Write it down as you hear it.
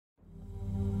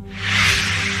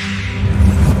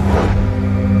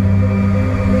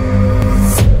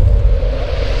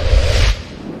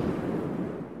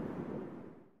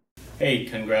Hey,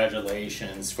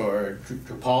 congratulations for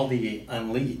DRAUPADI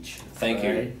Unleashed. Thank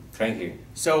you. Thank you.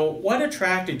 So, what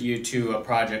attracted you to a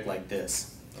project like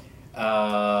this?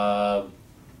 To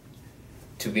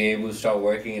be able to start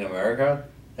working in America,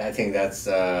 I think that's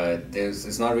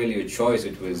it's not really a choice.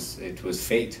 It was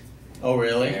fate. Oh,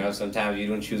 really? You know, sometimes you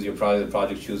don't choose your project; the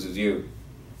project chooses you,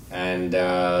 and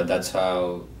that's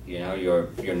how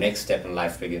your next step in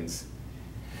life begins.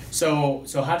 So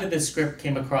how did this script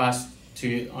came across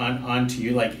onto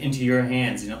you, like into your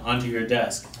hands, onto your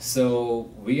desk? So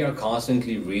we are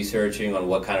constantly researching on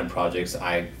what kind of projects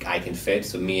I can fit.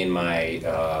 So me and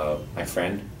my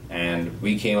friend, and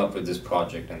we came up with this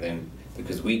project, and then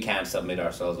because we can't submit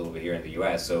ourselves over here in the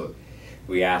US, so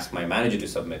we asked my manager to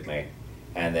submit me,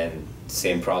 and then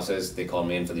same process. They call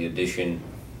me in for the audition.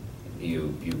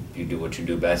 You do what you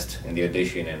do best in the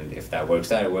audition, and if that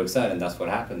works out, it works out, and that's what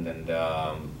happened, and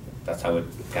that's how it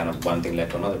kind of one thing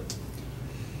led to another.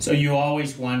 So you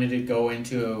always wanted to go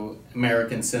into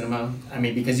American cinema? I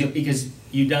mean, because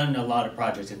you've done a lot of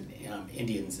projects in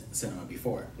Indian cinema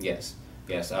before. Yes.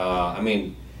 I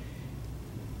mean,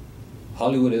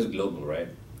 Hollywood is global, right?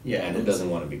 Yeah. And who doesn't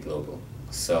want to be global?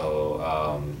 So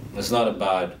it's not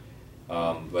about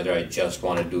whether I just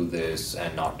want to do this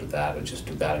and not do that, or just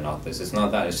do that and not this. It's not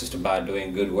that. It's just about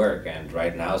doing good work. And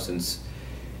right now, since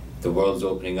the world's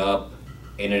opening up,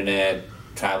 internet,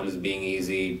 travel is being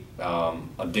easy,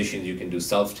 auditions you can do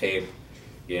self-tape,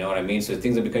 you know what I mean? So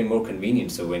things are becoming more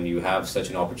convenient. So when you have such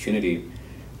an opportunity,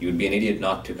 you would be an idiot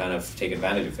not to kind of take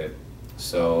advantage of it.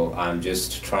 So I'm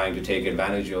just trying to take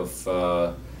advantage of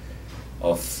the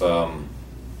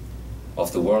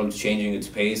world changing its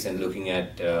pace and looking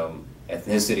at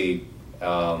ethnicity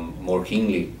more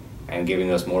keenly and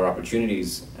giving us more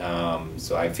opportunities.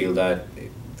 So I feel that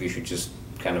we should just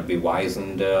kind of be wise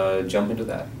and jump into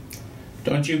that.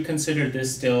 Don't you consider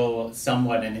this still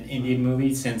somewhat an Indian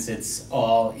movie since it's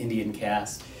all Indian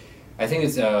cast? I think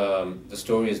it's the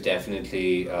story is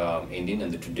definitely Indian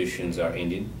and the traditions are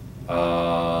Indian.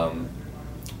 But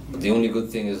the only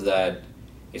good thing is that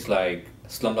it's like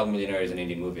Slumdog Millionaire is an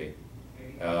Indian movie,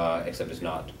 except it's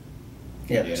not.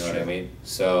 Yeah, you know what I mean?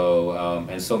 So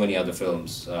and so many other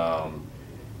films.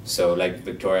 So like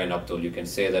Victoria and Abdul, you can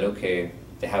say that okay,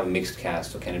 they have a mixed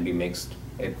cast, so can it be mixed?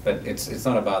 But it's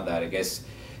not about that. I guess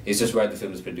it's just where the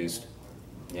film is produced.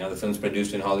 You know, the film's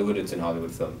produced in Hollywood. It's in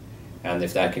Hollywood film, and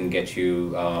if that can get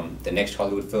you the next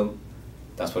Hollywood film,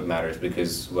 that's what matters.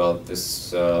 Because well,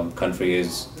 this country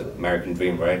is the American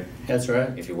dream, right? That's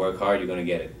right. If you work hard, you're gonna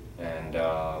get it, and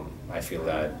I feel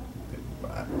that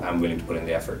I'm willing to put in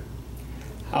the effort.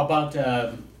 How about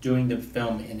doing the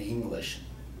film in English?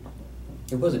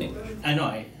 It was in English. I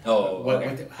know.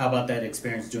 Okay. How about that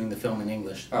experience doing the film in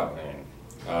English? Oh man.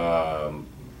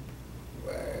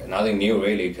 Nothing new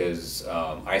really, because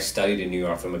I studied in New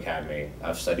York Film Academy.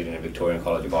 I've studied in the Victorian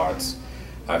College of Arts.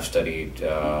 I've studied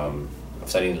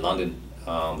in London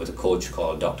with a coach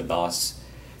called Dr. Das.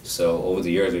 So over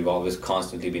the years, we've always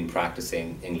constantly been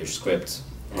practicing English scripts.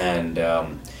 And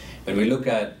when we look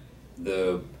at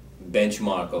the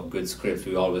benchmark of good scripts,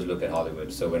 we always look at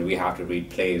Hollywood. So when we have to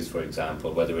read plays, for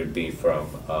example, whether it be from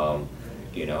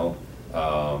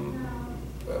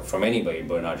from anybody,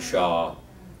 Bernard Shaw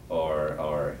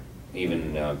or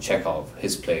even Chekhov,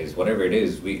 his plays, whatever it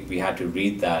is, we had to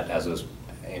read that as was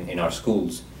in our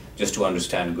schools just to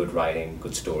understand good writing,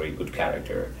 good story, good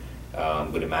character,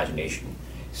 good imagination.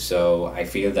 So I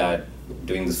feel that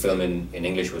doing this film in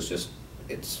English was just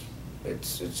it's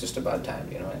just about time,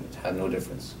 you know, and it had no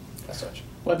difference as such.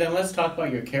 Well, then let's talk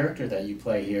about your character that you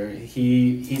play here.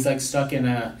 He's like stuck in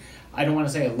a, I don't want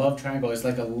to say a love triangle, it's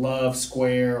like a love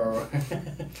square or...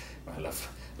 I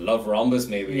love rhombus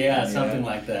maybe. Yeah, something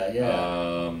like that,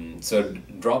 yeah. So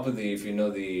Draupadi, if you know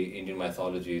the Indian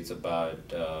mythology, it's about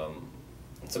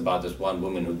this one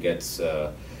woman who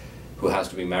has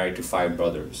to be married to 5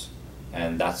 brothers.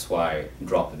 And that's why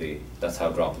that's how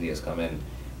Draupadi has come in.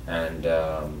 And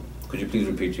could you please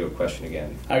repeat your question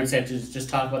again? I would say just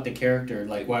talk about the character,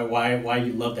 like why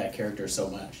you love that character so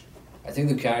much. I think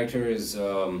the character is,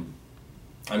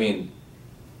 I mean,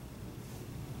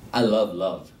 I love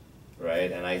love,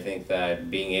 right? And I think that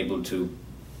being able to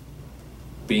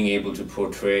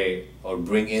portray or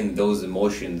bring in those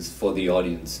emotions for the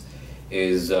audience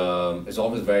is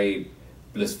always very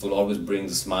blissful, always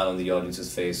brings a smile on the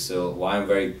audience's face. So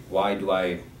why do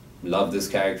I love this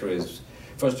character is,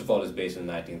 first of all, it's based in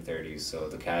the 1930s, so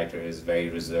the character is very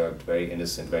reserved, very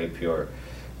innocent, very pure.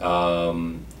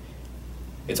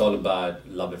 It's all about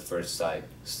love at first sight.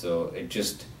 So it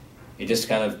just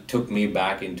kind of took me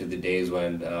back into the days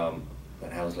when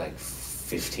I was like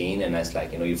 15, and it's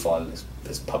like, you know, you fall in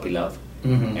this puppy love,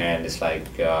 And it's like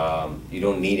you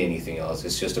don't need anything else.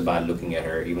 It's just about looking at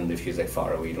her, even if she's like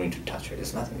far away. You don't need to touch her.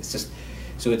 It's nothing. It's just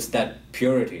so it's that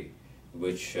purity,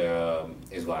 which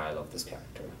is why I love this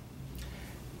character.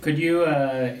 Could you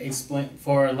explain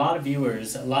for a lot of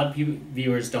viewers? A lot of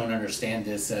viewers don't understand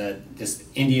this this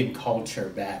Indian culture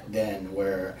back then,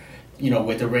 where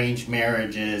with arranged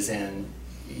marriages and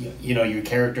your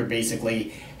character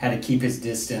basically had to keep his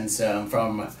distance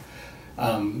from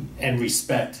and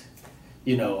respect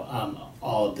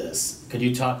all of this. Could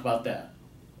you talk about that?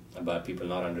 About people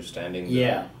not understanding.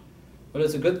 Yeah. Well,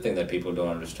 it's a good thing that people don't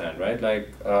understand, right?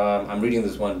 Like I'm reading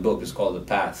this one book. It's called The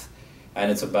Path. And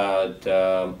it's about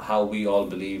how we all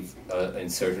believe in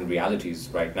certain realities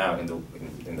right now in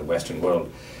the Western world,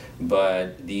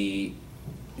 but the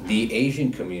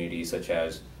Asian community, such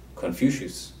as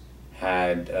Confucius,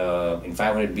 had in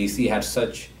 500 BC had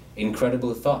such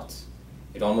incredible thoughts.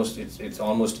 It's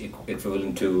almost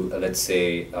equivalent to let's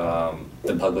say the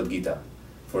Bhagavad Gita,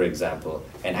 for example.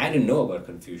 And I didn't know about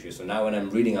Confucius, so now when I'm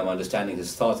reading, I'm understanding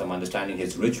his thoughts. I'm understanding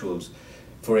his rituals.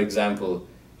 For example,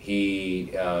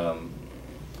 he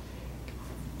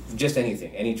just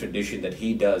any tradition that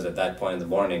he does at that point in the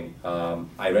morning,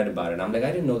 I read about it and I'm like,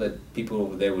 I didn't know that people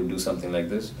over there would do something like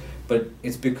this. But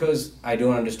it's because I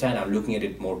don't understand, I'm looking at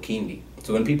it more keenly.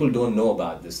 So when people don't know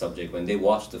about this subject, when they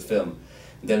watch the film,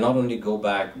 they'll not only go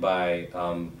back by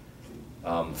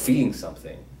feeling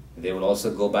something, they will also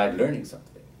go back learning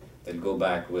something. They'll go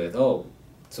back with, oh,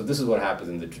 so this is what happens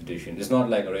in the tradition. It's not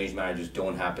like arranged marriages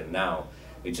don't happen now,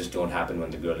 it just don't happen when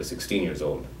the girl is 16 years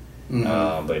old.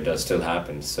 But it does still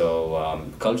happen. So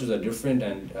cultures are different,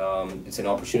 and it's an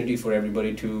opportunity for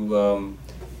everybody to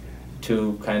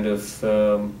kind of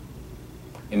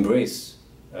embrace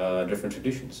different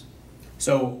traditions.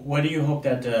 So what do you hope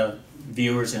that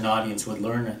viewers and audience would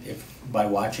learn by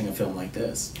watching a film like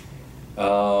this? They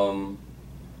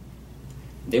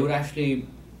would actually,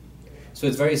 so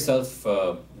it's very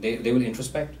they will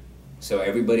introspect. So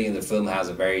everybody in the film has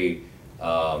a very,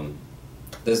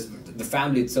 the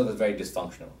family itself is very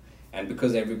dysfunctional. And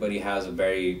because everybody has a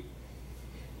very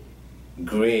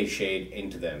gray shade in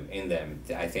them,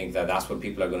 I think that's what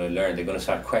people are going to learn. They're going to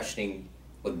start questioning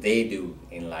what they do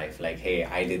in life. Like, hey,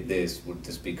 I did this, would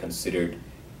this be considered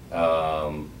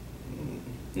not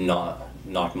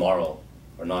moral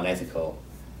or non-ethical,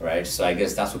 right? So I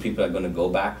guess that's what people are going to go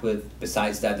back with.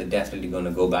 Besides that, they're definitely going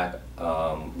to go back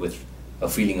with a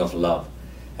feeling of love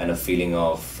and a feeling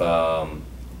of,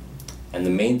 and the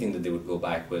main thing that they would go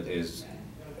back with is,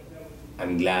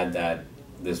 I'm glad that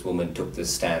this woman took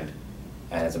this stand,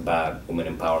 and it's about women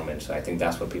empowerment. So I think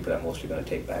that's what people are mostly going to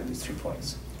take back, these 3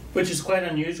 points. Which is quite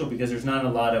unusual because there's not a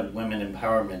lot of women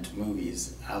empowerment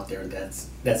movies out there that's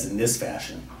in this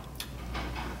fashion.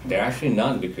 There are actually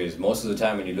none, because most of the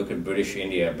time when you look at British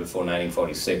India before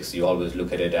 1946, you always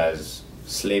look at it as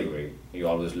slavery. You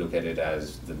always look at it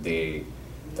as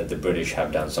that the British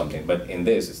have done something. But in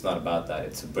this, it's not about that.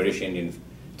 It's a British Indian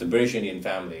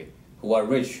family who are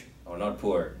rich or not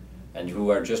poor, and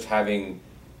who are just having,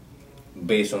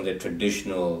 based on their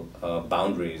traditional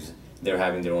boundaries, they're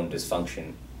having their own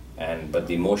dysfunction. But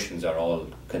the emotions are all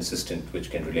consistent, which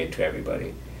can relate to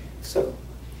everybody. So.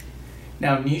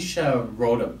 Now, Nisha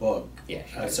wrote a book Yeah,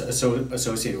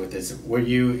 associated with this. Were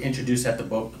you introduced at the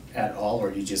book at all, or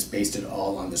you just based it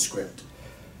all on the script?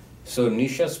 So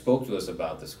Nisha spoke to us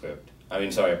about the script.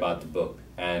 About the book.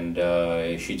 And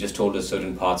she just told us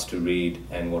certain parts to read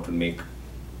and what would make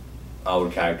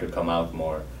our character come out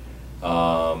more.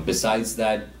 Besides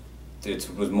that, it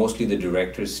was mostly the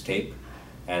director's take,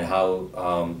 and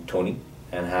how Tony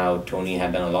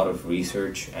had done a lot of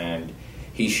research, and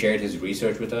he shared his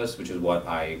research with us, which is what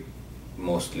I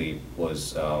mostly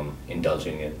was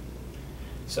indulging in.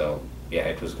 So yeah,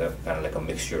 it was kind of like a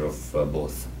mixture of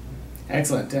both.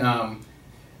 Excellent.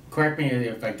 Correct me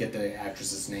if I get the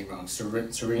actress's name wrong.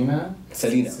 Selena.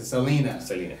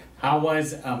 How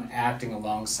was acting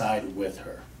alongside with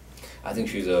her? I think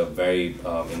she's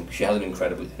she has an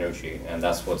incredible energy, and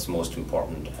that's what's most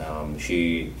important.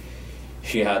 She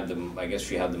had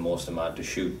the most amount to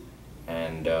shoot,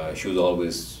 and she was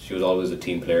always a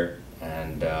team player,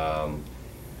 and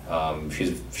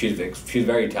she's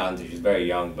very talented. She's very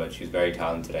young, but she's very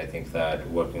talented. I think that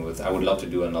I would love to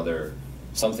do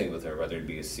something with her, whether it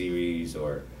be a series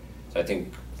or. So I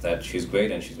think that she's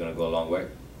great, and she's going to go a long way.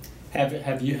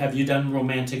 Have you done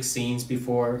romantic scenes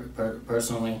before,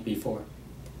 personally before?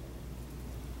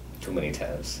 Too many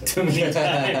times. Too many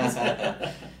times.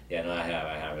 Yeah, no, I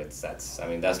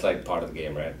have. That's like part of the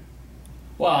game, right?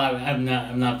 Well, I'm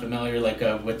not familiar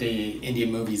with the Indian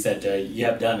movies that you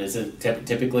have done. Is it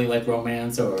typically like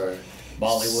romance or?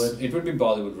 Bollywood? It would be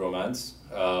Bollywood romance,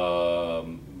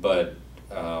 but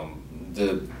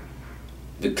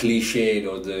the cliched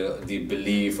or the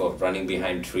belief of running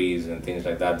behind trees and things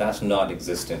like that, that's not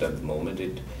existent at the moment.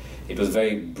 It was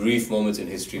very brief moments in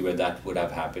history where that would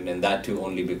have happened, and that too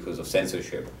only because of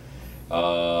censorship.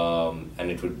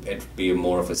 And it would be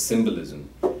more of a symbolism.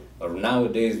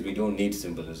 Nowadays we don't need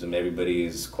symbolism. Everybody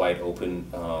is quite open,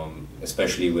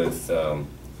 especially with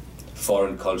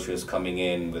foreign cultures coming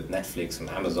in with Netflix and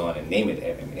Amazon and name it.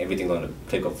 I mean, everything's on a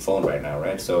click of a phone right now,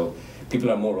 right? So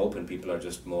people are more open, people are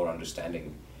just more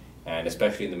understanding. And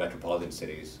especially in the metropolitan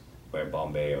cities, where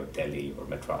Bombay or Delhi or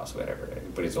Madras, wherever,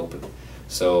 everybody's open.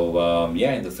 So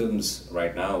yeah, in the films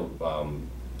right now,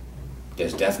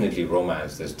 there's definitely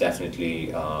romance, there's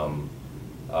definitely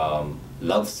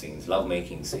love scenes,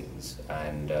 love-making scenes,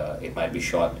 and it might be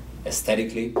shot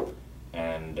aesthetically,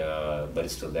 and but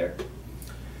it's still there.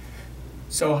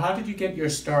 So how did you get your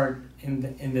start in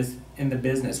the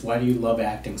business? Why do you love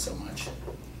acting so much?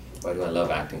 Why do I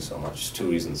love acting so much? There's two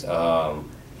reasons.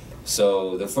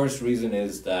 So the first reason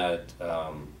is that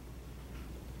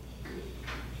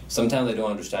sometimes I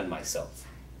don't understand myself,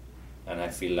 and I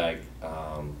feel like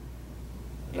I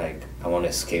want to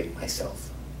escape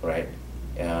myself, right?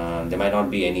 There might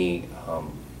not be any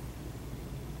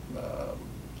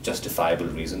justifiable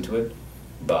reason to it,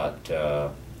 but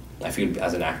I feel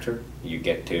as an actor, you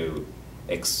get to,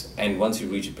 and once you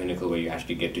reach a pinnacle where you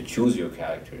actually get to choose your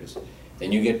characters,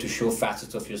 then you get to show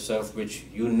facets of yourself which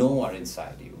you know are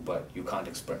inside you, but you can't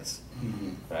express,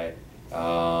 right?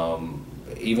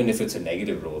 Even if it's a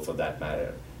negative role for that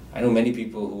matter. I know many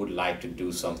people who would like to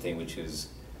do something which is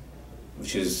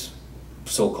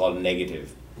so-called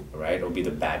negative, right? Or be the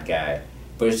bad guy,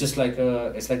 but it's just like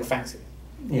a fantasy,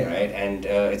 right? And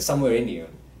it's somewhere in you,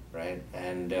 right?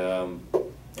 And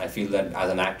I feel that as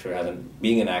an actor,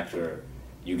 being an actor,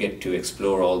 you get to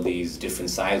explore all these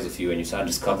different sides of you, and you start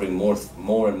discovering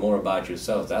more and more about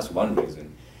yourself. That's one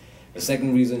reason. The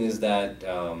second reason is that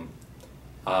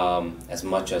as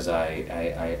much as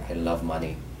I love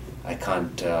money, I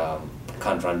can't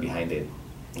run behind it,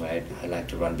 right? I like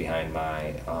to run behind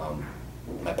my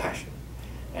passion,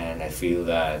 and I feel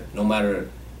that no matter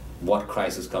what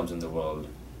crisis comes in the world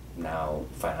now,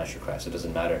 financial crisis, it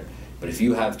doesn't matter. But if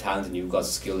you have talent and you've got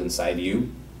skill inside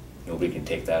you, nobody can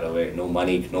take that away. No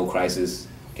money, no crisis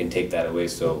can take that away.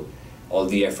 So all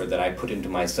the effort that I put into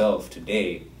myself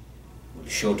today will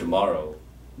show tomorrow,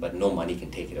 but no money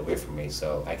can take it away from me.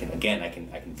 So I can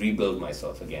rebuild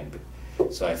myself again.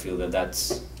 So I feel that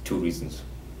that's two reasons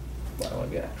why I want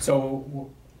to be an actor.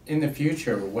 So in the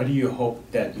future, what do you hope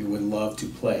that you would love to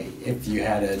play if you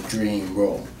had a dream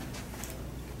role?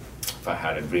 If I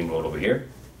had a dream role over here?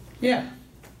 Yeah.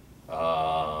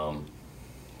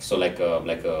 So like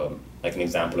an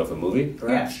example of a movie,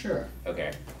 perhaps? Yeah, sure.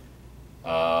 Okay.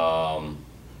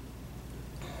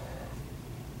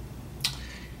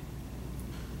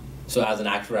 So as an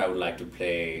actor, I would like to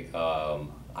play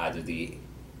either the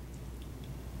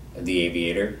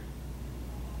aviator,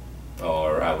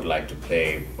 or I would like to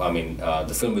play. I mean,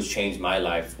 the film which changed my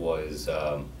life was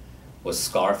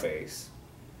Scarface,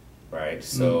 right?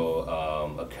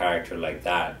 So a character like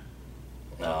that,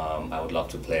 I would love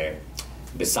to play.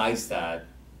 Besides that,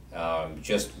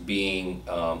 just being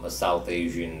a South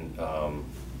Asian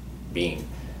being,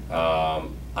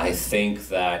 I think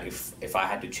that if I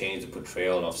had to change the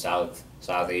portrayal of South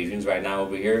Asians right now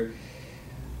over here,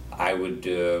 I would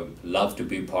love to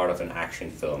be part of an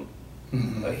action film,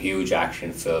 a huge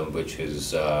action film, which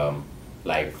is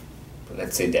like,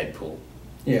 let's say Deadpool.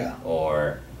 Yeah.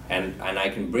 And I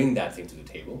can bring that thing to the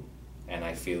table, and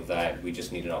I feel that we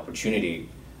just need an opportunity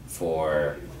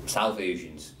for South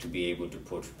Asians to be able to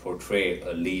portray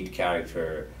a lead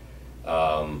character,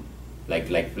 like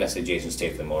let's say Jason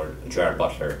Statham or Gerard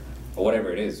Butler or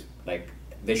whatever it is. Like,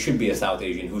 there should be a South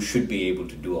Asian who should be able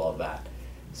to do all that.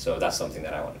 So that's something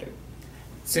that I want to do.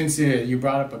 Since you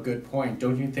brought up a good point,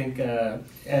 don't you think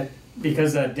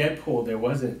because Deadpool,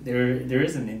 there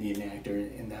is an Indian actor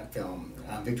in that film.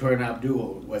 Victoria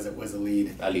Abdul was a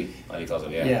lead. Ali Fazal,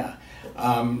 yeah.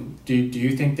 Yeah. Do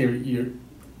you think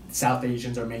South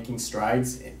Asians are making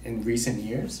strides in recent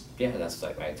years? Yeah,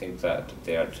 I think that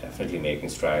they are definitely making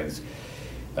strides.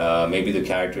 Maybe the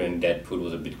character in Deadpool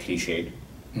was a bit cliched,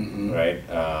 right?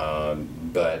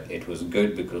 But it was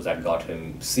good because that got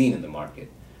him seen in the market,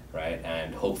 right?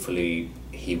 And hopefully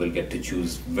he will get to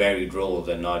choose varied roles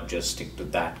and not just stick to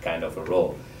that kind of a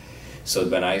role. So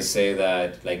when I say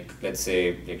that, like, let's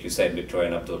say, like you said,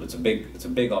 Victoria Abdul, it's a big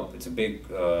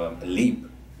leap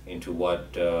into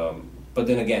what. But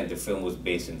then again, the film was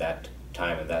based in that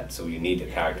time and that, so you need a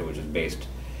character which is based.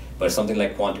 But something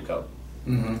like Quantico,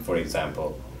 for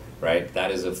example, right?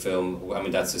 That is a film, I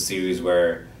mean, that's a series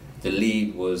where the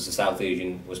lead was a South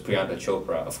Asian, was Priyanka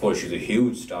Chopra. Of course, she's a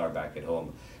huge star back at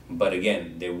home. But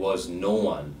again, there was no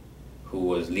one who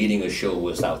was leading a show who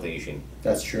was South Asian.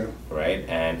 That's true. Right?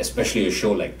 And especially a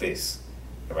show like this,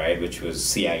 right? Which was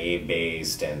CIA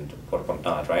based and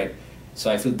whatnot, right?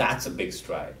 So I feel that's a big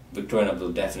stride. Victor and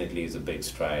Abdul definitely is a big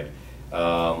stride.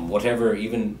 Whatever,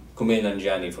 even Kumail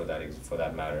Nanjiani for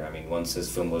that matter. I mean, once his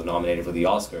film was nominated for the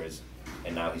Oscars,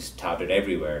 and now he's touted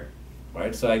everywhere,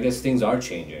 right? So I guess things are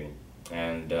changing,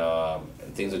 and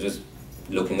things are just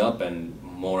looking up, and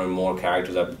more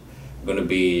characters are going to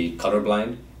be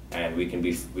colorblind, and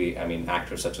I mean,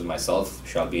 actors such as myself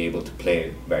shall be able to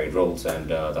play varied roles, and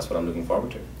that's what I'm looking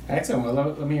forward to. Excellent. Well,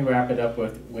 let me wrap it up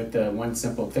with one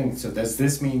simple thing. So does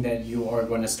this mean that you are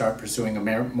going to start pursuing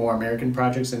more American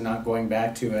projects and not going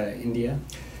back to India?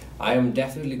 I am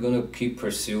definitely going to keep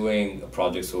pursuing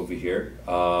projects over here.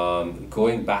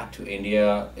 Going back to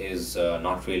India is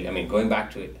not really, I mean,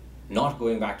 not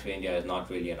going back to India is not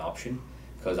really an option,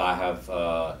 because I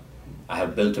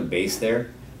have built a base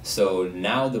there. So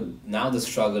now the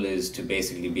struggle is to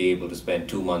basically be able to spend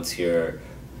 2 months here,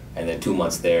 and then 2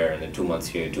 months there, and then 2 months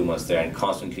here, 2 months there, and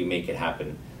constantly make it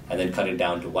happen, and then cut it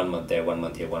down to 1 month there, 1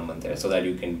 month here, 1 month there, so that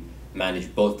you can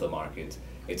manage both the markets.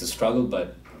 It's a struggle,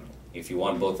 but if you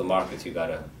want both the markets, you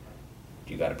gotta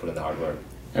put in the hard work.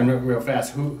 And real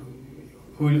fast,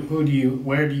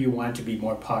 where do you want to be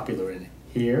more popular in?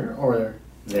 Here or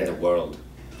there? The world.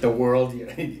 The world.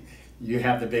 You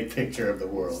have the big picture of the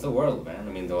world. It's the world, man.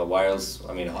 I mean,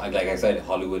 like I said,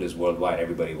 Hollywood is worldwide.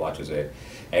 Everybody watches it.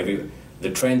 The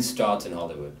trend starts in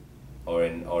Hollywood, or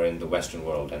in the Western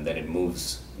world, and then it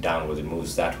moves downwards. It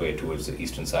moves that way towards the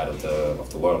eastern side of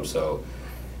the world.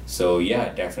 So yeah, I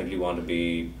definitely want to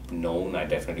be known. I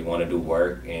definitely want to do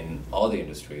work in all the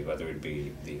industries, whether it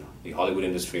be the Hollywood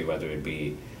industry, whether it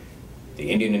be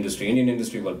the Indian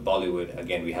industry, well, Bollywood.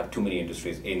 Again, we have too many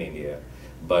industries in India.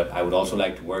 But I would also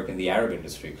like to work in the Arab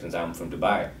industry, since I'm from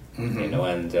Dubai, you know,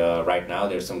 and right now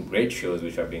there's some great shows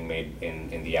which are being made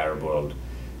in the Arab world,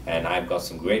 and I've got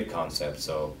some great concepts,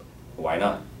 so why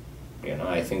not? You know,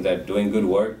 I think that doing good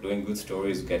work, doing good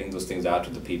stories, getting those things out to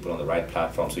the people on the right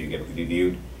platform so you get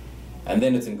reviewed, and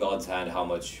then it's in God's hand how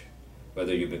much,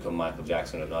 whether you become Michael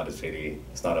Jackson or not,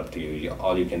 it's not up to you.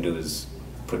 All you can do is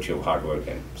put your hard work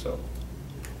in, so.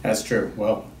 That's true.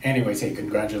 Well, anyways, hey,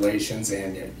 congratulations,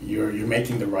 and you're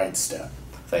making the right step.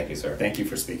 Thank you, sir. Thank you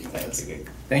for speaking with us. Thank you.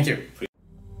 Thank you.